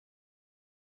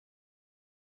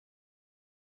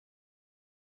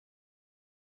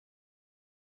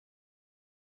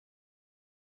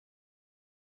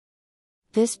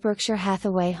This Berkshire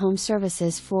Hathaway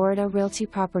HomeServices Florida Realty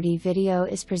property video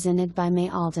is presented by Mae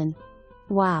Alden.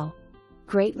 Wow!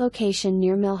 Great location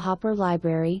near Millhopper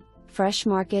Library, Fresh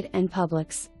Market and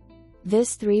Publix.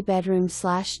 This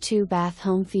 3-bedroom/2-bath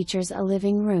home features a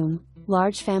living room,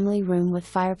 large family room with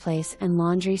fireplace and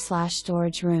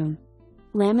laundry/storage room.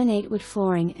 Laminate wood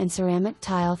flooring and ceramic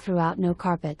tile throughout, no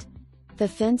carpet. The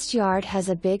fenced yard has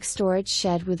a big storage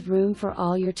shed with room for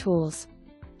all your tools.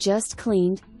 Just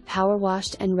cleaned, power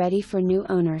washed and ready for new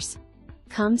owners.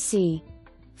 Come see.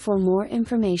 For more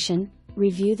information,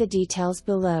 review the details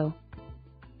below.